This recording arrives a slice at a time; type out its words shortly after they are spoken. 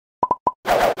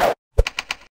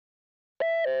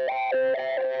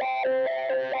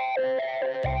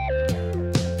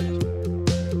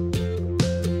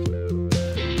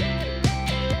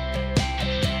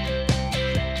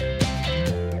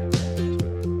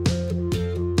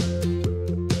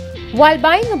While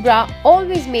buying a bra,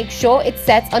 always make sure it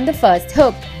sets on the first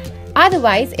hook.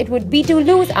 Otherwise, it would be too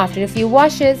loose after a few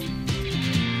washes.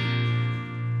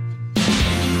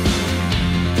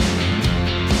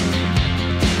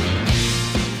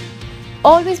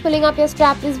 Always pulling up your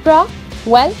strapless bra?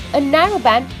 Well, a narrow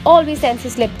band always tends to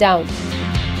slip down.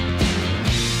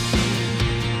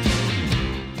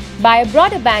 Buy a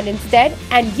broader band instead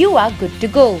and you are good to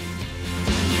go.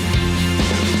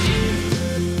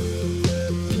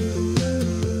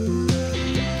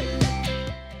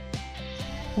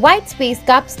 Wide space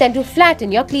cups tend to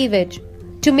flatten your cleavage.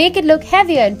 To make it look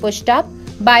heavier and pushed up,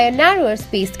 buy a narrower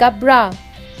spaced cup bra.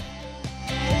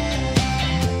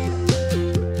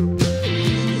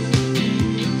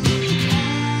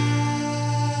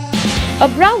 A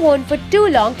bra worn for too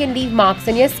long can leave marks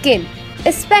on your skin,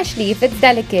 especially if it's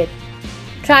delicate.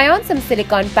 Try on some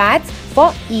silicone pads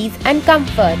for ease and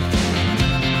comfort.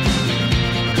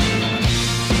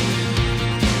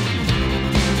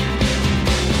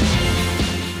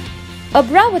 A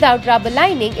bra without rubber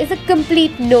lining is a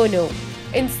complete no-no.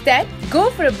 Instead, go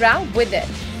for a bra with it,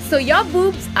 so your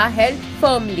boobs are held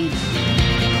firmly.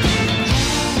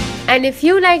 And if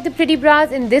you like the pretty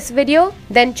bras in this video,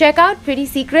 then check out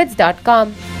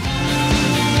PrettySecrets.com.